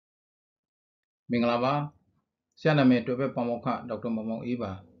မင်္ဂလာပါဆရာနာမည်တွဲဘက်ပါမောက္ခဒေါက်တာမောင်မောင်အေး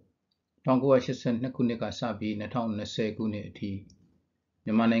ပါ1982ခုနှစ်ကစပြီး2020ခုနှစ်အထိမြ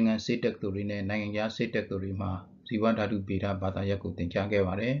န်မာနိုင်ငံဆေးတက္ကသိုလ်တွေနဲ့နိုင်ငံခြားဆေးတက္ကသိုလ်တွေမှာဇီဝဓာတုဗေဒဘာသာရပ်ကိုသင်ကြားခဲ့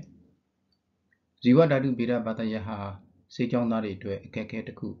ပါတယ်ဇီဝဓာတုဗေဒဘာသာရပ်ဟာဆေးကျောင်းသားတွေအတွက်အခက်အခဲတ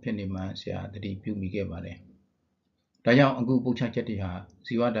စ်ခုဖြစ်နေမှဆရာသတိပြုမိခဲ့ပါတယ်ဒါကြောင့်အခုပို့ချချက်တွေဟာ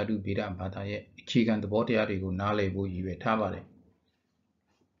ဇီဝဓာတုဗေဒဘာသာရဲ့အခြေခံသဘောတရားတွေကိုနားလည်ဖို့ရည်ရွယ်ထားပါတယ်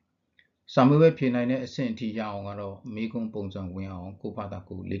စာမေးပွဲဖြေနိုင်တဲ့အဆင့်အထိရအောင်ကတော့မေးခွန်းပုံစံဝင်အောင်ကိုယ့်ဘာသာ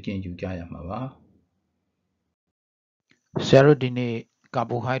ကိုလေ့ကျင့်ယူကြရမှာပါဆရာတို့ဒီနေ့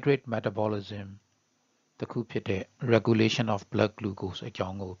Carbohydrate Metabolism တစ်ခုဖြစ်တဲ့ Regulation of Blood Glucose အကြော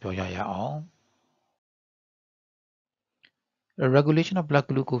င်းကိုပြောရအောင် Regulation of Blood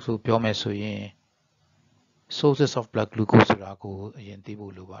Glucose ကိုပြောမယ်ဆိုရင် Sources of Blood Glucose ဆိုတာကိုအရင်သိ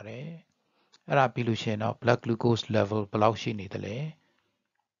ဖို့လိုပါတယ်အဲ့ဒါပြီးလို့ရှိရင်တော့ Blood Glucose Level ဘယ်လောက်ရှိနေသလဲ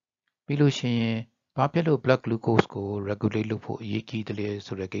ပြီးလို့ရှိရင်ဘာဖြစ်လို့ blood glucose ကို regulate လုပ်ဖို့အရေးကြီးတယ်လဲ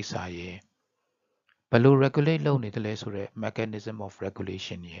ဆိုတဲ့ကိစ္စရယ်ဘယ်လို regulate လုပ်နေတယ်လဲဆိုတဲ့ mechanism of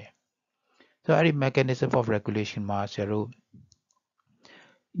regulation ရယ်ဆိုတော့အဲ့ဒီ mechanism of regulation မှာဆရာတို့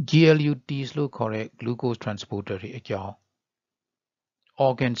GLUTs လို့ခေါ်တဲ့ glucose transporter တွေအကြောင်း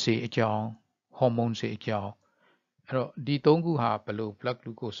organ တွေအကြောင်း hormone တွေအကြောင်းအဲ့တော့ဒီသုံးခုဟာဘယ်လို blood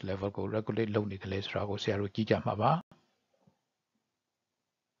glucose level ကို regulate လုပ်နေတယ်လဲဆိုတာကိုဆရာတို့ကြည့်ကြမှာပါ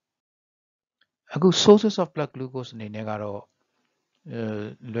အခု sources of blood glucose အနေနဲ့ကတော့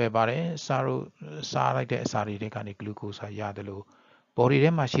လွယ်ပါတယ်စားလိုက်တဲ့အစာတွေကနေ glucose ဟာရတယ်လို့ body ထဲ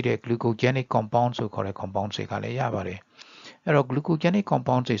မှာရှိတဲ့ glucogenic compound ဆိုခေါ်တဲ့ compound တွေကလည်းရပါတယ်အဲ့တော့ glucogenic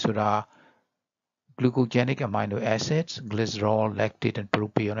compound တွေဆိုတာ glucogenic amino acids glycerol lactate and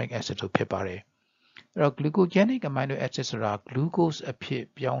propionic acid တို့ဖြစ်ပါတယ်အဲ့တော့ glucogenic amino acids ဆိုတာ glucose အဖြစ်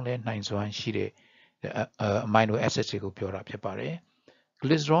ပြောင်းလဲနိုင်စွမ်းရှိတဲ့ amino acids တွေကိုပြောတာဖြစ်ပါတယ်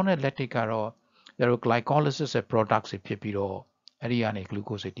glycerol နဲ့ lactate ကတော့glycolysis ရဲ့ products တွေဖြစ်ပြီးတော့အဲ့ဒီကနေ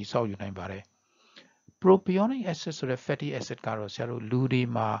glucose တွေတိစောက်ယူနိုင်ပါတယ် propionic acid ဆိုတဲ့ fatty acid ကတော့ဆရာတို့လူတွေ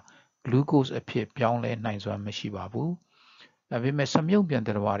မှာ glucose အဖြစ်ပြောင်းလဲနိုင်စွမ်းမရှိပါဘူးဒါပေမဲ့စမြုပ်ပြန်သ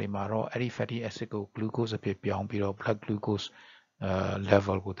တ္တဝါတွေမှာတော့အဲ့ဒီ fatty acid ကို glucose အဖြစ်ပြောင်းပြီးတော့ blood glucose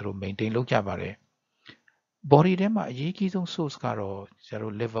level ကိုသူတို့ maintain လုပ်ကြပါတယ် body ထဲမှာအရေးကြီးဆုံး source ကတော့ဆရာ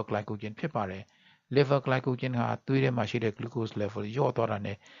တို့ liver glycogen ဖြစ်ပါတယ် liver glycogen ဟာသွေးထဲမှာရှိတဲ့ glucose level လျော့သွားတာ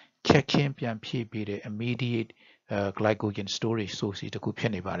နဲ့ချက်ချင်းပြန်ဖြည့်ပေးတဲ့ immediate glycogen storage source တခုဖြ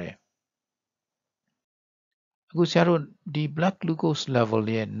စ်နေပါတယ်အခုဆရာတို့ဒီ blood glucose level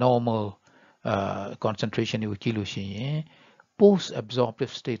ရဲ့ normal concentration ကိုကြည့်လို့ရှိရင် post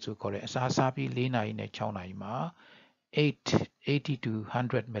absorptive state ဆိုခေါ်တဲ့အစာစားပြီး4နာရီနဲ့6နာရီမှာ80 to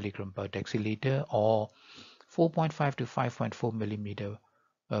 100 milligram per deciliter or 4.5 to 5.4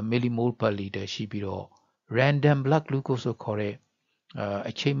 millimole per liter ရှိပြီးတော့ random blood glucose ဆိုခေါ်တဲ့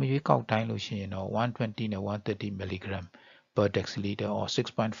အချိန်မရွေးကောက်တိုင်းလို့ရှိရင်တော့120 နဲ့130 milligram per deciliter or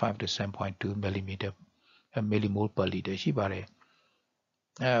 6.5 to 7.2 millimole per liter ရှိပါတယ်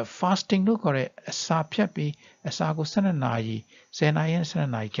fasting လို့ခေါ်တဲ့အစာဖြတ်ပြီးအစာကို12နာရီ10နာရီနဲ့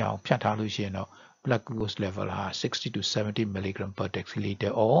12နာရီကြာအောင်ဖြတ်ထားလို့ရှိရင်တော့ blood glucose level ဟာ60 to 70 milligram per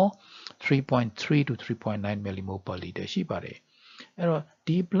deciliter or 3.3 to 3.9 millimole per liter ရှိပါတယ်အဲ့တော့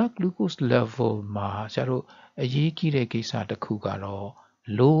ဒီ blood glucose level မှာဆရာတို့အရေးကြီးတဲ့ကိစ္စတစ်ခုကတော့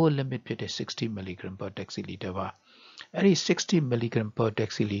lower limit ဖြစ်တဲ့60 milligram per deciliter ပါအဲ့ဒီ60 milligram per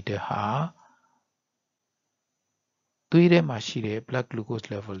deciliter ဟာသွေးထဲမှာရှိတဲ့ blood glucose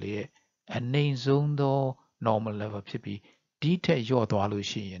level ရဲ့အနိမ့်ဆုံးသော normal level ဖြစ်ပြီးဒီထက်လျော့သွားလို့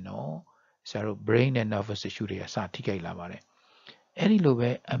ရှိရင်တော့ဆရာတို့ brain နဲ့ nervous tissue တွေအစထိခိုက်လာပါတယ်အဲ့ဒီလိုပဲ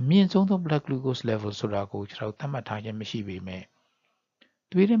အမြင့်ဆုံးသော blood glucose level ဆိုတာကိုကျွန်တော်သတ်မှတ်ထားခြင်းမရှိပေမဲ့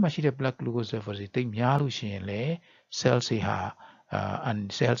သွေးထဲမှာရှိတဲ့ blood glucose level တွေတိတ်များလို့ရှိရင်လည်း cells တွေဟာ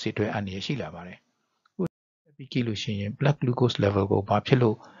cells တွေအတွက်အန္တရာယ်ရှိလာပါတယ်ပြီးကြည့်လို့ရှိရင် blood glucose level ကိုဘာဖြစ်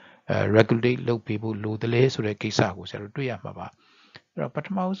လို့regulate လုပ်ပေးဖို့လိုတယ်လဲဆိုတဲ့ကိစ္စကိုဆရာတို့တွေ့ရမှာပါအဲ့တော့ပထ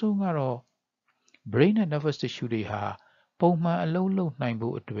မဆုံးကတော့ brain နဲ့ nervous tissue တွေဟာပုံမှန်အလုပ်လုပ်နိုင်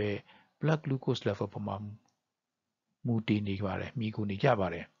ဖို့အတွက် blood glucose level ပေါ်မှာမူတည်နေပါတယ်မိကိုနေကြပါ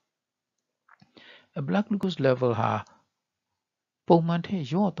တယ် blood glucose level ဟာပုံမှန်ထက်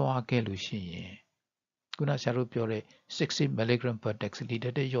လျော့သွားခဲ့လို့ရှိရင်ခုနဆရာတို့ပြောတဲ့60 mg per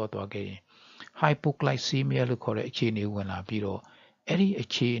deciliter တဲ့လျော့သွားခဲ့ရင် hypoglycemia လို့ခေါ်တဲ့အခြေအနေဝင်လာပြီးတော့အဲ့ဒီအ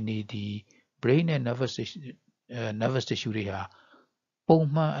ခြေအနေဒီ brain နဲ့ nervous tissue တွေဟာပုံ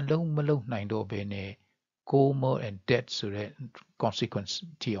မှန်အလုံးမလုံးနိုင်တော့ဘဲနဲ့ coma and death ဆိုတဲ့ consequence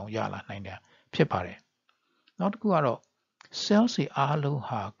ထိအောင်ရလာနိုင်တာဖြစ်ပါတယ်နောက်တစ်ခုကတော့ cells တွေအားလုံး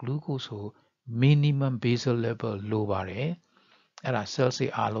ဟာ glucose ကို minimum basal level လိုပါတယ်အဲ့ဒါ cells တွေ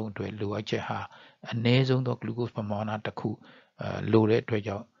အားလုံးအတွက်လိုအပ်ချက်ဟာအနည်းဆုံးသော glucose ပမာဏတစ်ခုလိုတဲ့အတွက်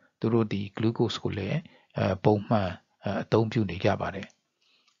ကြောင့် သူတို့ဒီ glucose ကိုလည်းပုံမှန်အသုံးပြုနေကြပါတယ်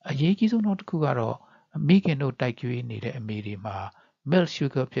အရေးကြီးဆုံးနောက်တစ်ခုကတော့မိခင်တို့တိုက်ကျွေးနေတဲ့အမေတွေမှာ milk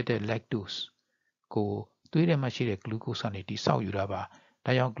sugar ဖြစ်တဲ့ lactose ကိုသွေးထဲမှာရှိတဲ့ glucose ကနေတိဆောက်ယူတာပါ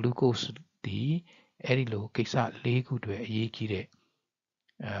ဒါကြောင့် glucose ဒီအဲ့ဒီလိုကိစ္စ၄ခုတွေအရေးကြီးတဲ့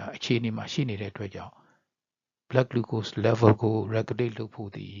အခြေအနေမှာရှိနေတဲ့အတွက်ကြောင့် blood glucose level ကို regulate လုပ်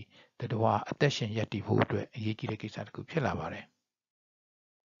ဖို့ဒီတတဝအသက်ရှင်ရပ်တည်ဖို့အတွက်အရေးကြီးတဲ့ကိစ္စတစ်ခုဖြစ်လာပါတယ်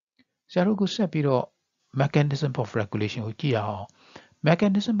ဆရာတို့ကဆက်ပြီးတော့ mechanism of regulation ကိုကြည့်အောင်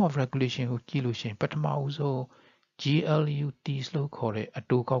mechanism of regulation ကိုကြည့်လို့ရှိရင်ပထမဦးဆုံး GLUTs လို့ခေါ်တဲ့အ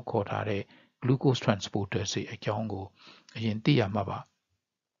တိုးကောက်ခေါ်ထားတဲ့ glucose transporter တွေအကြောင်းကိုအရင်သိရမှာပါ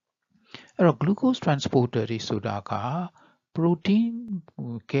အဲ့တော့ glucose transporter တွေဆိုတာက protein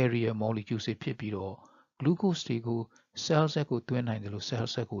carrier molecules တွေဖြစ်ပြီးတော့ glucose တွေကို cell set ကိုသွင်းနိုင်တယ်လို့ cell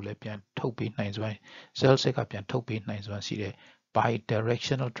set ကိုလည်းပြန်ထုတ်ပေးနိုင်စွမ်း cell set ကပြန်ထုတ်ပေးနိုင်စွမ်းရှိတဲ့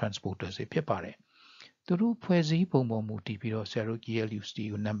bidirectional transporters တွေဖြစ်ပါတယ်သူတို့ဖွဲ့စည်းပုံပေါ်မူတည်ပြီးတော့ GLUT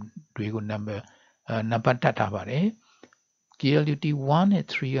တွေကိုနံပါတ်တတ်ထားပါတယ် GLUT 1 နဲ့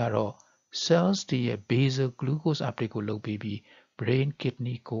 3 ကတော့ cells တွေရဲ့ basal glucose uptake ကိုလုပ်ပေးပြီး brain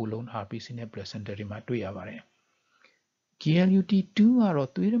kidney colon RBC နဲ့ placenta တွေမှာတွေ့ရပါတယ် GLUT 2 ကတော့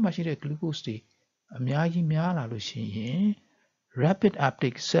သွေးထဲမှာရှိတဲ့ glucose တွေအများကြီးများလာလို့ရှိရင် rapid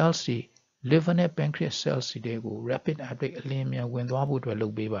uptake cells တွေ liver နဲ့ pancreas cells တွေကို rapid uptake အလင်းမြန်ဝင်သွားဖို့အတွက်လု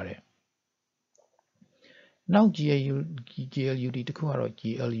ပ်ပေးပါတယ်နောက် GLUT တစ်ခုကတော့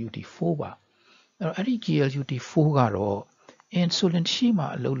GLUT4 ပါအဲ့ဒီ GLUT4 ကတော့ insulin ရှိမှ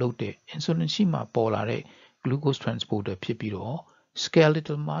အလုပ်လုပ်တဲ့ insulin ရှိမှပေါ်လာတဲ့ glucose transporter ဖြစ်ပြီးတော့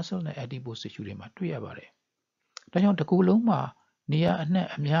skeletal muscle နဲ့ adipose tissue တွေမှာတွေ့ရပါတယ်ဒါကြောင့်တစ်ခုလုံးမှာနေရာအနှံ့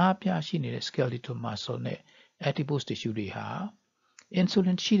အများအပြားရှိနေတဲ့ skeletal muscle နဲ့ adipose tissue တွေဟာ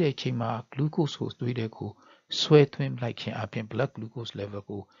insulin ရှိတဲ့အချိန်မှာ glucose ကိုသွေးထဲကိုဆွဲသွင်းလိုက်ခြင်းအပြင် blood glucose level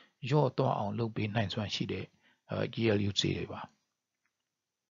ကိုလျော့သွားအောင်လုပ်ပေးနိုင်စွမ်းရှိတဲ့ GLUT တွေပါ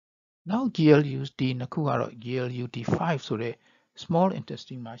နောက် GLUT နှစ်ခုကတော့ GLUT5 ဆိုတဲ့ small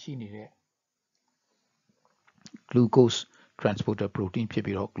intestine မှာရှိနေတဲ့ glucose transporter protein ဖြစ်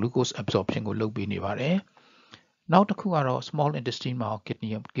ပြီးတော့ glucose absorption ကိုလုပ်ပေးနေပါတယ်နောက်တစ်ခုကတော့ small intestine မှာ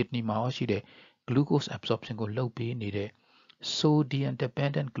kidney မှာရှိတဲ့ glucose absorption ကိုလုပ်ပေးနေတဲ့ sodium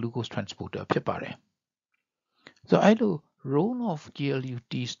dependent glucose transporter ဖြစ်ပါတယ်ဆိုတော့အဲ့လို role of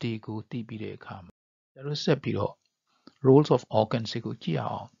GLUTs တွေကိုသိပြီးတဲ့အခါမှာကျွန်တော်ဆက်ပြီးတော့ roles of organs တွေကိုကြည့်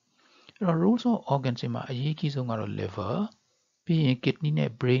အောင်အဲ့တော့ roles of organs တွေမှာအရေးကြီးဆုံးကတော့ liver ပြီးရင် kidney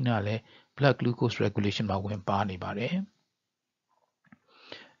နဲ့ brain ကလည်း blood glucose regulation မှာဝင်ပါနေပါတယ်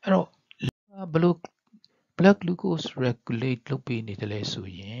အဲ့တော့ဘယ်လို blood glucose regulate လုပ်ပေးနေတယ်လဲဆို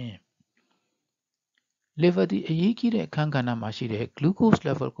ရင် liver ဒီအရေးကြီးတဲ့အခန်းကဏ္ဍမှာရှိတဲ့ glucose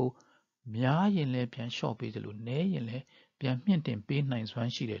level ကိုများရင်လည်းပြန်လျှော့ပေးတယ်လို့နည်းရင်လည်းပြန်မြင့်တင်ပေးနိုင်စွ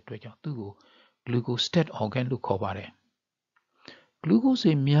မ်းရှိတဲ့အတွက်ကြောင့်သူ့ကို glucostat organ လို့ခေါ်ပါတယ် glucose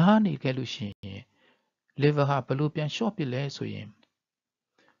တွေများနေခဲ့လို့ရှိရင် liver ဟာဘယ်လိုပြန်လျှော့ပစ်လဲဆိုရင်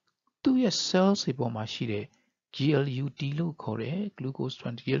သူ့ရဲ့ cells တွေပေါ်မှာရှိတဲ့ GLUT လို့ခေါ်တဲ့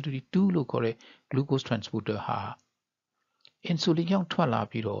GLUT2 လို့ခေါ်တဲ့ glucose transporter ဟာ insulin ကြောင့်ထွက်လာ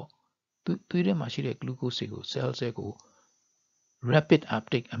ပြီးတော့သွေးထဲမှာရှိတဲ့ glucose တွေကို cells တွေကို rapid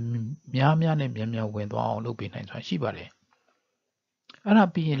uptake များနဲ့မြန်ဝင်သွားအောင်လုပ်ပေးနိုင်စွမ်းရှိပါတယ်အဲ့ဒါ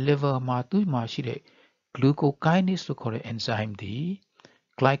ပြီးရင် liver မှာသူ့မှာရှိတဲ့ glucokinase လို့ခေါ်တဲ့ enzyme ဒီ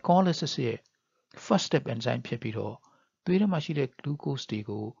glycolysis ရဲ့ first step enzyme ဖြစ်ပြီးတော့သွေးထဲမှာရှိတဲ့ glucose တွေ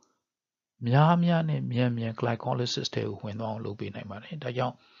ကိုများနဲ့မြန် glycolysis တွေကိုဝင်သွားအောင်လုပ်ပေးနိုင်ပါတယ်ဒါကြော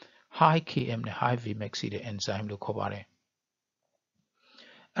င့် high km နဲ့ high vmax ရှိတဲ့ enzyme လို့ခေါ်ပါတယ်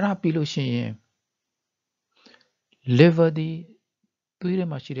အဲ့ဒါပြီးလို့ရှိရင် liver ဒီသွေးထဲ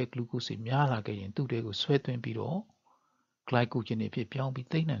မှာရှိတဲ့ glucose တွေများလာခဲ့ရင်သူ့တွေကိုဆွဲသွင်းပြီးတော့ glycogen တွေဖြစ်ပြောင်းပြီး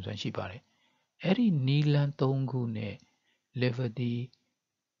သိမ်းနိုင်စွမ်းရှိပါတယ်အဲ့ဒီနီလန်၃ခုနဲ့ liver ဒီ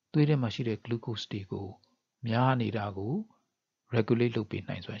သွေးထဲမှာရှိတဲ့ glucose တွေကိုများနေတာကို regulate လုပ်ပေး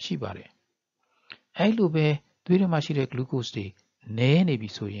နိုင်စွမ်းရှိပါတယ်အဲ့လိုပဲသွေးထဲမှာရှိတဲ့ glucose တွေနည်းနေပြီ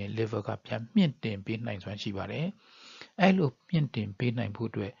ဆိုရင် liver ကပြန်မြင့်တင်ပေးနိုင်စွမ်းရှိပါတယ်အဲ့လိုမြင့်တင်ပေးနိုင်ဖို့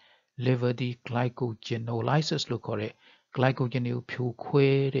အတွက် liver ဒီ glycogenolysis လို့ခေါ်တဲ့ glycogen တွေကိုဖြိုခွဲ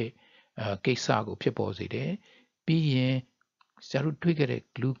တဲ့ကိစ္စကိုဖြစ်ပေါ်စေတယ်ပြီးရင်ဆရာတို့တွေ့ခဲ့တဲ့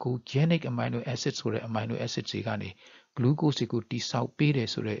glucogenic amino acid ဆိုတဲ့ amino acid တွေကနေ glucose ကိုတိဆောက်ပေးတယ်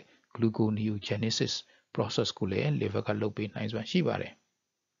ဆိုတဲ့ gluconeogenesis process ကိုလည်း liver ကလုပ်ပေးနိုင်စွမ်းရှိပါတယ်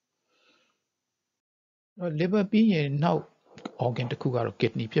liver ပြီးရင်နောက် organ တစ်ခုကတော့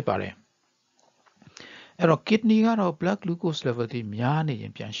kidney ဖြစ်ပါတယ်အဲ့တော့ kidney ကတော့ blood glucose level တွေများနေရ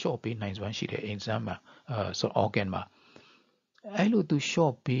င်ပြန်လျှော့ပေးနိုင်စွမ်းရှိတဲ့ enzyme မှာorgan မှာအဲ့လိုသူ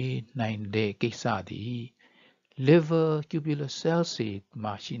လျှော့ပေးနိုင်တဲ့ကိစ္စသည် liver tubular cells တွေ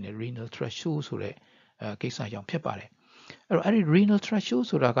မှာရှိနေ renal threshold ဆိုတဲ့ကိစ္စကြောင့်ဖြစ်ပါတယ်အဲ့ဒီ renal threshold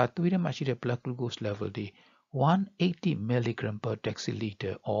ဆိုတာကသွေးထဲမှာရှိတဲ့ blood glucose level တွေ180 mg per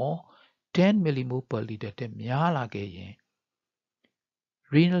deciliter or 10 millimole per liter တဲ့များလာခဲ့ရင်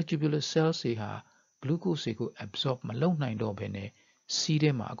renal tubular cells တွေဟာ glucose တွေကို absorb မလုပ်နိုင်တော့ဘဲနဲ့စီး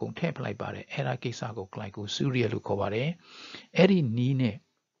ထဲမှာအကုန်ထည့်ပလိုက်ပါတယ်အဲ့ဒါကိစ္စကို glycosuria လို့ခေါ်ပါတယ်အဲ့ဒီနီးနဲ့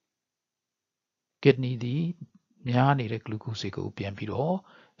kidney သည်များနေတဲ့ glucose တွေကိုပြန်ပြီးတော့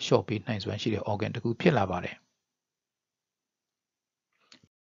short ပေးနိုင်စွမ်းရှိတဲ့ organ တစ်ခုဖြစ်လာပါတယ်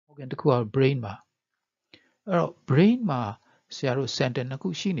organ တစ်ခုက brain မှာအဲ့တော့ brain မှာဆရာတို့ center နှစ်ခု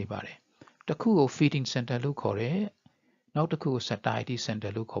ရှိနေပါတယ်တစ်ခုကို feeding center လို့ခေါ်တယ်နောက်တစ်ခုကို satiety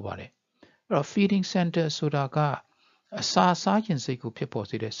center လို့ခေါ်ပါတယ်အဲ့တော့ feeding center ဆိုတာကအစာစားခြင်းစိတ်ကိုဖြစ်ပေါ်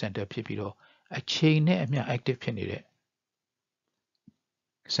စေတဲ့ center ဖြစ်ပြီးတော့အချိန်နဲ့အမျှ active ဖြစ်နေတဲ့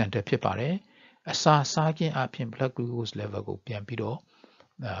center ဖြစ်ပါတယ်အစာစားခြင်းအပြင် blood glucose level ကိုပြန်ပြီးတော့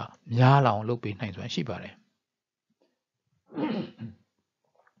များလာအောင်လုပ်ပေးနိုင်စွမ်းရှိပါတယ်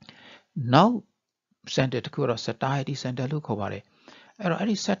နောက် center တစ်ခုကတော့ satiety center လို့ခေါ်ပါတယ်အဲ့တော့အဲ့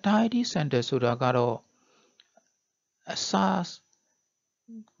ဒီ satiety center ဆိုတာကတော့အစာ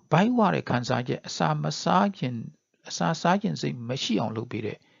ဘိုက်ဝတဲ့ခံစားချက်အစာမစားခြင်းအစာစားခြင်းစိတ်မရှိအောင်လုပ်ပေး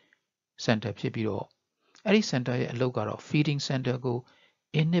တဲ့ center ဖြစ်ပြီးတော့အဲ့ဒီ center ရဲ့အလုပ်ကတော့ feeding center ကို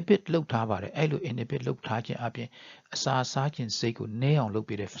inhibit လုပ်ထားပါတယ်အဲ့လို inhibit လုပ်ထားခြင်းအပြင်အစာစားခြင်းစိတ်ကိုနည်းအောင်လုပ်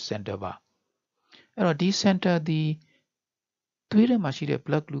ပေးတဲ့ center ပါအဲ့တော့ဒီ center ဒီသွေးထဲမှာရှိတဲ့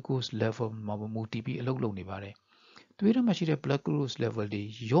blood glucose level မှာမူတည်ပြီးအလုပ်လုပ်နေပါတယ်သွေးထဲမှာရှိတဲ့ blood glucose level တွေ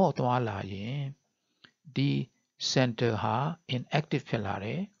လျော့သွားလာရင်ဒီ center ဟာ inactive ဖြစ်လာတ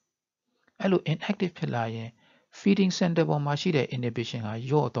ယ်အဲ့လို inactive ဖြစ်လာရင် feeding center ပေါ်မှာရှိတဲ့ inhibition ဟာ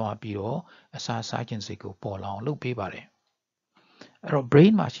လျော့သွားပြီးတော့အစာစားခြင်းစိတ်ကိုပေါ်လာအောင်လုပ်ပေးပါတယ်အဲ့တော့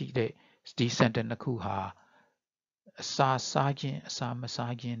brain မှာရှိတဲ့ဒီ center နှစ်ခုဟာအစာစားခြင်းအစာမ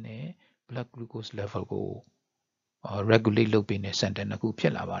စားခြင်းနဲ့ blood glucose level ကိုregulate လုပ်ပေးတဲ့ center နှစ်ခုဖြ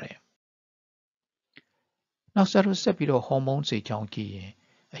စ်လာပါတယ်နောက်ဆက်ပြီးတော့ hormone တွေကြောင့်ကြည့်ရင်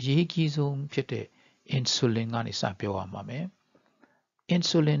အရေးကြီးဆုံးဖြစ်တဲ့ insulin ကနေစပြောရမှာမယ်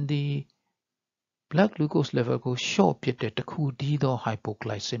insulin ဒီ blood glucose level ကို short ဖြစ်တဲ့တစ်ခုတည်းသော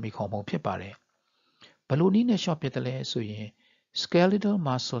hypoglycemic hormone ဖြစ်ပါတယ်ဘယ်လိုနည်းနဲ့ short ဖြစ်တယ်လဲဆိုရင် skeletal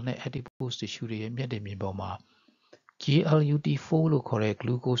muscle နဲ့ adipose tissue တွေရဲ့မျက်နှာပြင်ပေါ်မှာ GLUT4 လို့ခေါ်တဲ့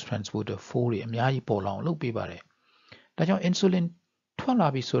glucose transporter 4တွေအများကြီးပေါ်လာအောင်လုပ်ပေးပါတယ်ဒါကြောင့် insulin ထွက်လာ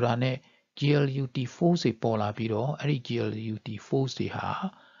ပြီဆိုတာနဲ့ GLUT4 တွေပေါ်လာပြီးတော့အဲ့ဒီ GLUT4 တွေဟာ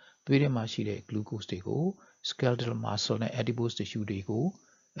သွေးထဲမှာရှိတဲ့ glucose တွေကို skeletal muscle နဲ့ adipose tissue တွေကို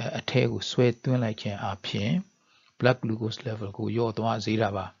အထဲကိုဆွဲသွင်းလိုက်ခြင်းအပြင် blood glucose level ကိုလျော့သွားစေတာ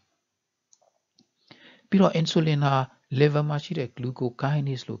ပါပြီးတော့ insulin ဟာ liver မှာရှိတဲ့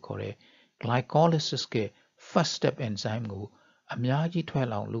glucokinase လို့ခေါ်တဲ့ glycolysis က first step enzyme ကိုအများကြီးထွက်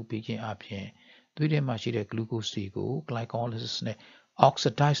လာအောင်လုပ်ပေးခြင်းအပြင်သွေးထဲမှာရှိတဲ့ glucose တွေကို glycolysis နဲ့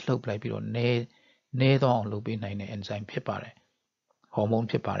oxidize လုပ်လိုက်ပြီးတော့နည်းသွားအောင်လုပ်ပေးနိုင်တဲ့ enzyme ဖြစ်ပါတယ် hormone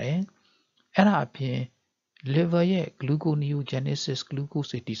ဖြစ်ပါတယ်အဲ့ဒါအပြင် liver ရဲ့ gluconeogenesis glucose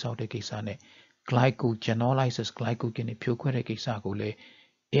တွေတိစောက်တဲ့ကိစ္စနဲ့ glycogenolysis glycogen တွေဖြိုခွဲတဲ့ကိစ္စကိုလည်း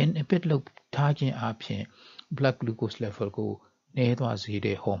inhibit လုပ်ထားခြင်းအပြင် blood glucose level ကိုနည်းသွားစေ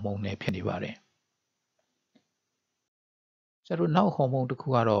တဲ့ hormone နဲ့ဖြစ်နေပါတယ်ကျတော့နောက် hormone တစ်ခု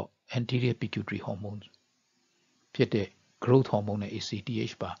ကတော့ anterior pituitary hormone ဖြစ်တဲ့ growth hormone နဲ့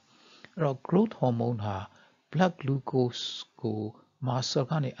ACTH ပါအဲ့တော့ growth hormone ဟာ blood glucose ကို muscle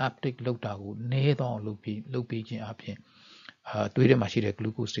ကနေ uptake လုပ်တာကိုနည်းသွားအောင်လုပ်ပေးခြင်းအပြင်သွေးထဲမှာရှိတဲ့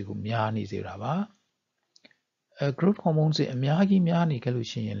glucose တွေကိုများနေစေတာပါ growth hormone တွေအများကြီးများနေကြလို့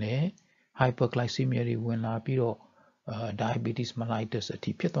ရှိရင်လည်း hyperglycemia တွေဝင်လာပြီးတော့diabetes mellitus အ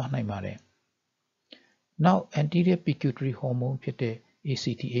ထိဖြစ်သွားနိုင်ပါတယ်နောက် anterior pituitary hormone ဖြစ်တဲ့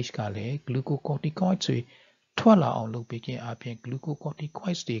ACTH ကလည်း glucocorticoids တွေထွက်လာအောင်လုပ်ပေးခြင်းအပြင်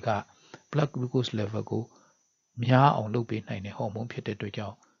glucocorticoids တွေက blood glucose level ကိုများအောင်လုပ်ပေးနိုင်တဲ့ hormone ဖြစ်တဲ့အတွက်ကြော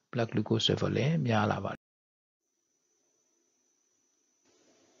င့် blood glucose level လည်းများလာပါတယ်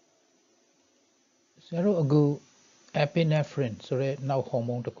ဆရာတို့အခု epinephrine ဆိုတဲ့နောက်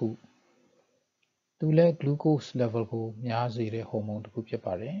hormone တစ်ခုသူလည်း glucose level ကိုများစေတဲ့ hormone တစ်ခုဖြစ်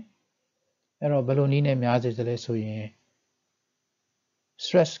ပါတယ်အဲ့တော့ဘယ်လိုနည်းနဲ့များစေသလဲဆိုရင်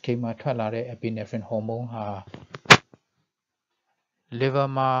stress ချိန်မှာထွက်လာတဲ့ epinephrine hormone ဟာ liver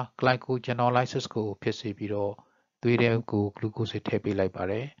မှာ glycogenolysis ကိုဖြစ်စေပြီးတော့သွေးထဲကို glucose တွေထည့်ပေးလိုက်ပါ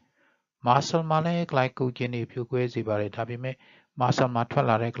တယ် muscle မှာလည်း glycogen တွေဖြိုခွဲစေပါတယ်ဒါပေမဲ့ muscle မှာထွက်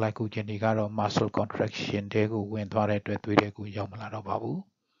လာတဲ့ glycogen တွေကတော့ muscle contraction တဲကိုဝင်သွားတဲ့အတွက်သွေးထဲကိုရောက်မလာတော့ပါဘူး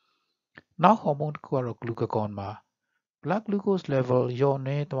နောက် hormone တစ်ခုကတော့ glucagon မှာ blood glucose level လျော့န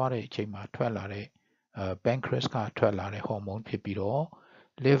ည်းသွားတဲ့အချိန်မှာထွက်လာတဲ့ pancreas ကထွက်လာတဲ့ hormone ဖြစ်ပြီးတော့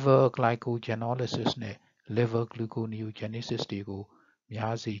liver glycogenolysis နဲ့ liver gluconeogenesis တွေကို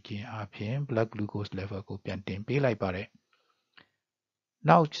များစေခြင်းအပြင် blood glucose level ကိုပြန်တင်ပေးလိုက်ပါတယ်။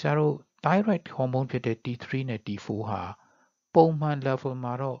နောက်ကျတော့ thyroid hormone ဖြစ်တဲ့ T3 နဲ့ T4 ဟာပုံမှန် level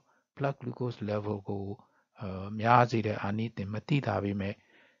မှာတော့ blood glucose level ကိုများစေတဲ့အာနိသင်မသိတာပေမဲ့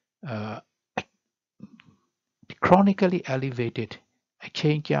chronically elevated အချိ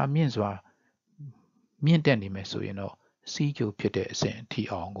န်ကြာမြင့်စွာမြင့်တက်နေမယ်ဆိုရင်တော့စီးကျိုဖြစ်တဲ့အဆင့်အထိ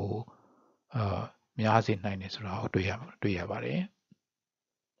အောင်ကိုများစေနိုင်တယ်ဆိုတာကိုတွေ့ရပါတယ်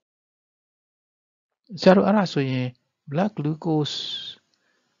ဆရာတို့အဲ့ဒါဆိုရင် blood glucose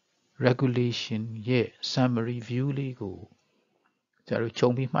regulation ရဲ့ summary view လေးကိုဆရာတို့ခြုံ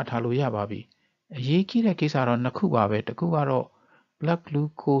ပြီးမှတ်ထားလို့ရပါပြီအရေးကြီးတဲ့ကိစ္စတော့နှစ်ခုပါပဲတစ်ခုကတော့ blood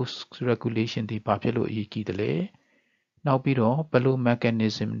glucose regulation ဒီဘာဖြစ်လို့အရေးကြီးတယ်လဲနောက်ပြီးတော့ဘယ်လို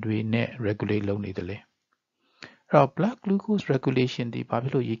mechanism တွေနဲ့ regulate လုပ်နေတယ်လဲအဲ့တော့ blood glucose regulation ဒီဘာဖြ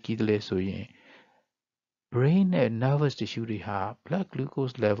စ်လို့အရေးကြီးတယ်လဲဆိုရင် brain နဲ့ nervous tissue တွေဟာ blood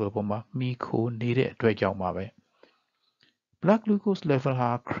glucose level ပေါ်မှာမှီခိုနေတဲ့အတွက်ကြောင့်ပါပဲ blood glucose level ဟာ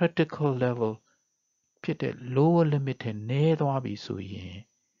critical level ဖြစ်တဲ့ lower limit ထဲနည်းသွားပြီဆိုရင်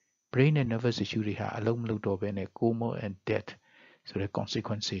brain နဲ့ nervous tissue တွေဟာအလုံးမလုပ်တော့ဘဲနဲ့ coma and death ဆိုတဲ့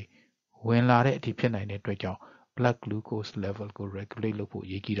consequence ဝင်လာတဲ့အထိဖြစ်နိုင်တဲ့အတွက်ကြောင့် blood glucose level ကို regulate လုပ်ဖို့အ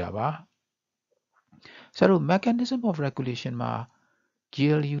ရေးကြီးတာပါဆိုတော့ mechanism of regulation မှာ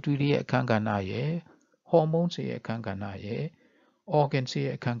GLUT ရဲ့အခန်းကဏ္ဍရဲ့ hormones ရဲ့အခန်းကဏ္ဍရဲ့ organs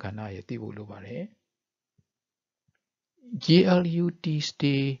ရဲ့အခန်းကဏ္ဍရဲ့သိဖို့လိုပါတယ် GLUT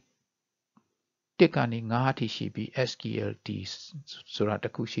stay 1ကနေ5အထိရှိပြီး SGLT ဆိုတာတ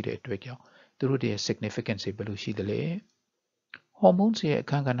စ်ခုရှိတဲ့အတွက်ကြောင့်သူတို့ရဲ့ significance ဘယ်လိုရှိသလဲ hormones ရဲ့အ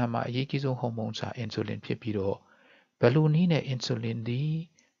ခန်းကဏ္ဍမှာအရေးကြီးဆုံး hormones ဟာ insulin ဖြစ်ပြီးတော့ဘယ်လိုနည်းနဲ့ insulin သည်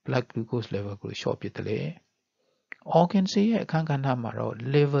blood glucose level ကိုလျှော့ပစ်တယ်လဲ organs ရဲ့အခန်းကဏ္ဍမှာတော့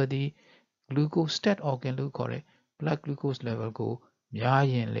liver သည် glucostat organ လို့ခေါ်တဲ့ blood glucose level ကိုများ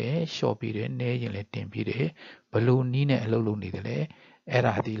ရင်လည်းလျှော့ပေးတယ်နည်းရင်လည်းတင်ပေးတယ်ဘယ်လိုနည်းနဲ့အလုပ်လုပ်နေတယ်လဲအဲ့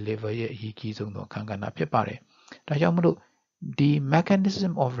ဒါဒီ liver ရဲ့အရေးကြီးဆုံးသောအခန်းကဏ္ဍဖြစ်ပါတယ်ဒါကြောင့်မလို့ဒီ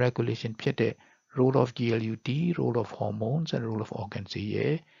mechanism of regulation ဖြစ်တဲ့ role of GLUT role of hormones and role of organs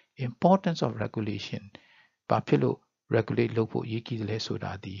ရဲ့ importance of regulation ဘာဖြစ်လို့ regulate လုပ်ဖို့အရေးကြီးတယ်လဲဆို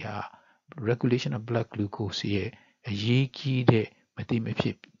တာဒီဟာ regulation of blood glucose ရဲ့အရေးကြီးတဲ့မသိမဖြ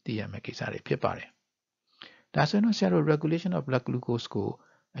စ်သိရမယ့်ကိစ္စတွေဖြစ်ပါတယ်ဒါဆိုရင်ဆရာတို့ regulation of blood glucose ကို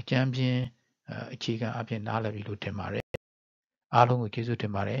အကြမ်းဖြင့်အခြေခံအပြင်နားလည်ပြီလို့ထင်ပါတယ်အားလုံးကိုကျေးဇူးတ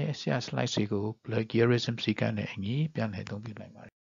င်ပါတယ်ဆရာ slide တွေကို plagiarism စည်းကမ်းနဲ့အညီပြန်လည်သုံးပြလိုက်ပါတယ်